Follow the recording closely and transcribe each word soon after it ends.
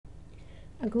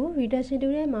အခု reduction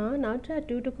 2ထဲမှာနောက်ထပ်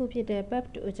2တစ်ခုဖြစ်တဲ့ PEP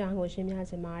 2အကြောင်းကိုရှင်းပြ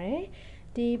ချင်ပါတယ်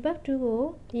ဒီ PEP 2ကို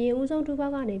အရင်ဦးဆုံး2ပေါ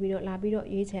က်ကနေပြီးတော့လာပြီးတော့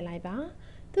ရွေးချယ်လိုက်ပါ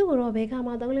သူ့ကိုတော့ဘယ်ခါ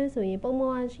မှသုံးလဲဆိုရင်ပုံမှ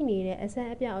န်ရှိနေတဲ့အဆက်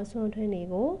အပြောက်အစွန်းထွင်းတွေ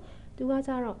ကိုသူက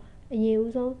ကြတော့အရင်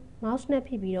ဦးဆုံး mouse နဲ့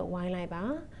ဖိပြီးတော့ဝိုင်းလိုက်ပါ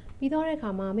ပြီးတော့တဲ့အခါ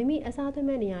မှာမိမိအစားသွင်း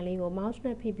မဲ့နေရာလေးကို mouse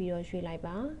နဲ့ဖိပြီးတော့ရွှေ့လိုက်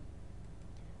ပါ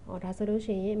ဒါဆိုလို့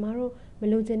ရှိရင်မတို့မ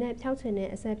လိုချင်တဲ့ဖြောက်ချင်တဲ့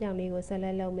အဆက်ပြောက်လေးကိုဆက်လ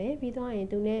က်လုပ်မယ်ပြီးတော့ရင်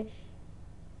သူနဲ့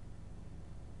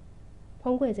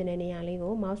ဖုံးကွယ်ခြင်းတဲ့နေရာလေး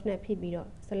ကို mouse နဲ့ဖိပြီးတော့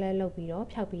ဆက်လက်လုပ်ပြီးတော့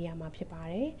ဖြောက်ပေးရမှာဖြစ်ပါ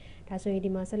တယ်ဒါဆိုရင်ဒီ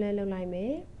မှာဆက်လက်လုပ်လိုက်မ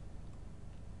ယ်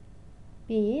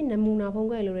ပြီးရင်နမူနာဖုံး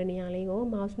ကွယ်လိုတဲ့နေရာလေးကို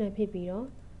mouse နဲ့ဖိပြီးတော့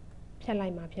ဖြတ်လို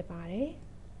က်မှာဖြစ်ပါတယ်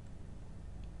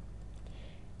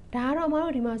ဒါကတော့အမ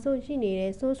တို့ဒီမှာဆိုရှိနေ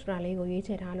တဲ့ source ဆိုတာလေးကိုရွေး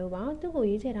ချယ်ထားလို့ပါသူ့ကို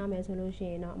ရွေးချယ်ထားမယ်ဆိုလို့ရှိ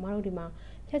ရင်တော့အမတို့ဒီမှာ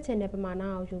ဖြတ်ချင်တဲ့ပမာဏ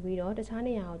ကိုယူပြီးတော့တခြား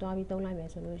နေရာကိုတွားပြီးသုံးလိုက်မယ်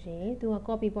ဆိုလို့ရှိရင်သူက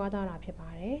copy ပွားသွားတာဖြစ်ပါ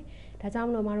တယ်ဒါကြောင့်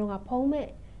မလို့အမတို့ကဖုံးမဲ့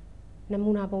နမူ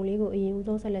နာပုံလေးကိုအရင်ဦး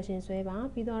ဆုံး selection ဆွဲပါ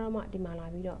ပြီးတော့မှဒီမှာလာ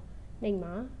ပြီးတော့နှိပ်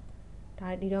မှာဒါ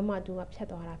ဒီတော့မှသူကဖြတ်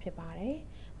သွားတာဖြစ်ပါတယ်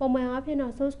ပုံမှန်အားဖြင့်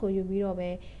တော့ source ကိုယူပြီးတော့ပဲ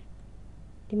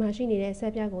ဒီမှာရှိနေတဲ့ဆ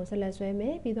က်ပြတ်ကို select ဆွဲမ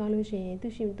ယ်ပြီးသွားလို့ရှိရင်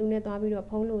သူနဲ့သွားပြီးတော့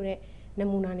ဖုံးလို့တဲ့န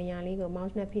မူနာနေရာလေးကို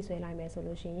mouse နဲ့ဖိဆွဲလိုက်မယ်ဆို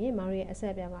လို့ရှိရင်မောင်ရဲ့အဆ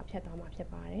က်ပြတ်ကဖြတ်သွားမှာဖြစ်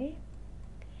ပါတယ်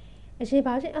အရှင်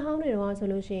ဘာရှင်အဟောင်းတွေတော့ဆို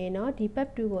လို့ရှိရင်တော့ဒီ PEP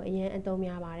 2ကိုအရင်အသုံး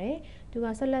များပါတယ်သူက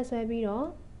select ဆွဲပြီးတော့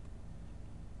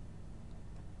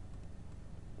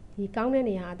ဒီကောင်းတဲ့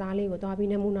နေရာအသားလေးကိုသွား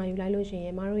ပြီးနမူနာယူလိုက်လို့ရှိရ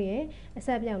င်မတို့ရဲ့အဆ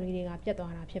က်ပြောက်လေးတွေကပြတ်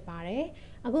သွားတာဖြစ်ပါတယ်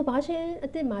အခုဘာရှင်အ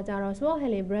စ်စ်မှာကြတော့ Sword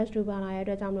Healing Brush 2ပါလာတဲ့အ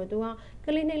တွက်ကြောင့်မလို့သူကက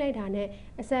လစ်နှိပ်လိုက်တာနဲ့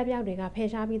အဆက်ပြောက်တွေကဖယ်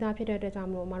ရှားပြီးသားဖြစ်တဲ့အတွက်ကြော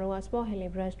င့်မလို့မတို့က Sword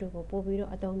Healing Brush 2ကိုပို့ပြီး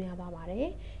တော့အသုံးများသွားပါတယ်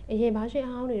အရင်ဘာရှင်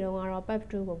အဟောင်းတွေတော့ကတော့ PEP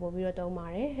 2ကိုပို့ပြီးတော့သုံးပါ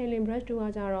တယ် Healing Brush 2က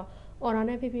ကြတော့ order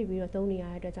နဲ့ဖိပြီးတော့သုံးနေရ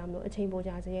တဲ့အတွက်ကြောင့်မလို့အချိန်ပို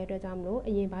ကြာစေတဲ့အတွက်ကြောင့်မလို့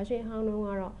အရင်ဘာရှင်အဟောင်းတုန်းက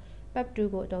တော့ PEP 2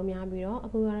ကိုအသုံးများပြီးတော့အ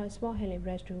ခုကတော့ Sword Healing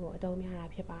Brush 2ကိုအသုံးများတာ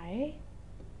ဖြစ်ပါတယ်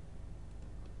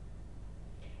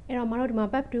အဲ့တော့မတို့ဒီမှာ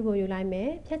PEP 2ကိုယူလိုက်မယ်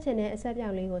ဖြတ်ချင်တဲ့အဆက်ပြော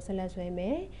က်လေးကို select ဆွဲမ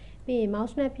ယ်ပြီးရင်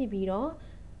mouse နဲ့ဖိပြီးတော့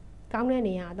ကောင်းတဲ့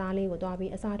နေရာအသားလေးကိုတွား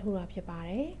ပြီးအစားထိုးတာဖြစ်ပါ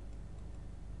တယ်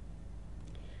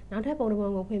နောက်ထပ်ပုံတစ်ပုံ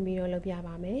ကိုဖွင့်ပြီးတော့လုပ်ပြ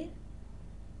ပါမယ်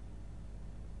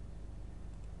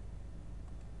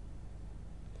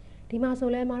ဒီမှာဆို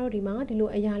လဲမတို့ဒီမှာဒီလို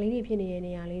အရာလေးတွေဖြစ်နေတဲ့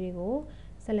နေရာလေးတွေကို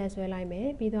select ဆွဲလိုက်မယ်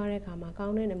ပြီးသွားတဲ့အခါမှာကော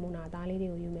င်းတဲ့နမူနာအသားလေးတွေ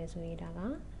ကိုယူမယ်ဆိုရင်ဒါက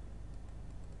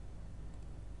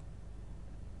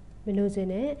မလို့ခြင်း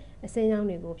နဲ့အစင်းကြောင်း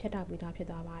တွေကိုဖြတ်တောက်ပြီးသားဖြစ်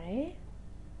သွားပါတယ်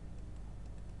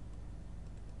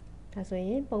ဒါဆိုရ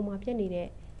င်ပုံမှာပြည့်နေတဲ့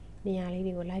နေရာလေး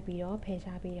တွေကိုလိုက်ပြီးတော့ဖယ်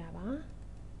ရှားပေးတာပါ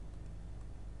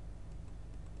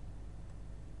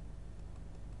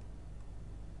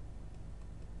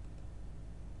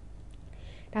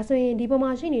ဒါဆိုရင်ဒီပုံ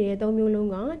မှာရှိနေတဲ့၃မျိုးလုံး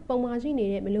ကပုံမှာရှိနေ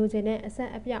တဲ့မလို့ခြင်းနဲ့အဆ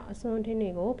က်အပြောက်အစွန်းထင်းတွေ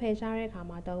ကိုဖယ်ရှားတဲ့အခါ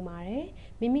မှာသုံးပါတယ်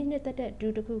မိမိနှစ်သက်တဲ့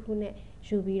ဒူးတစ်ခုခုနဲ့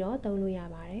ယူပြီးတော့သုံးလို့ရ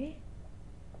ပါတယ်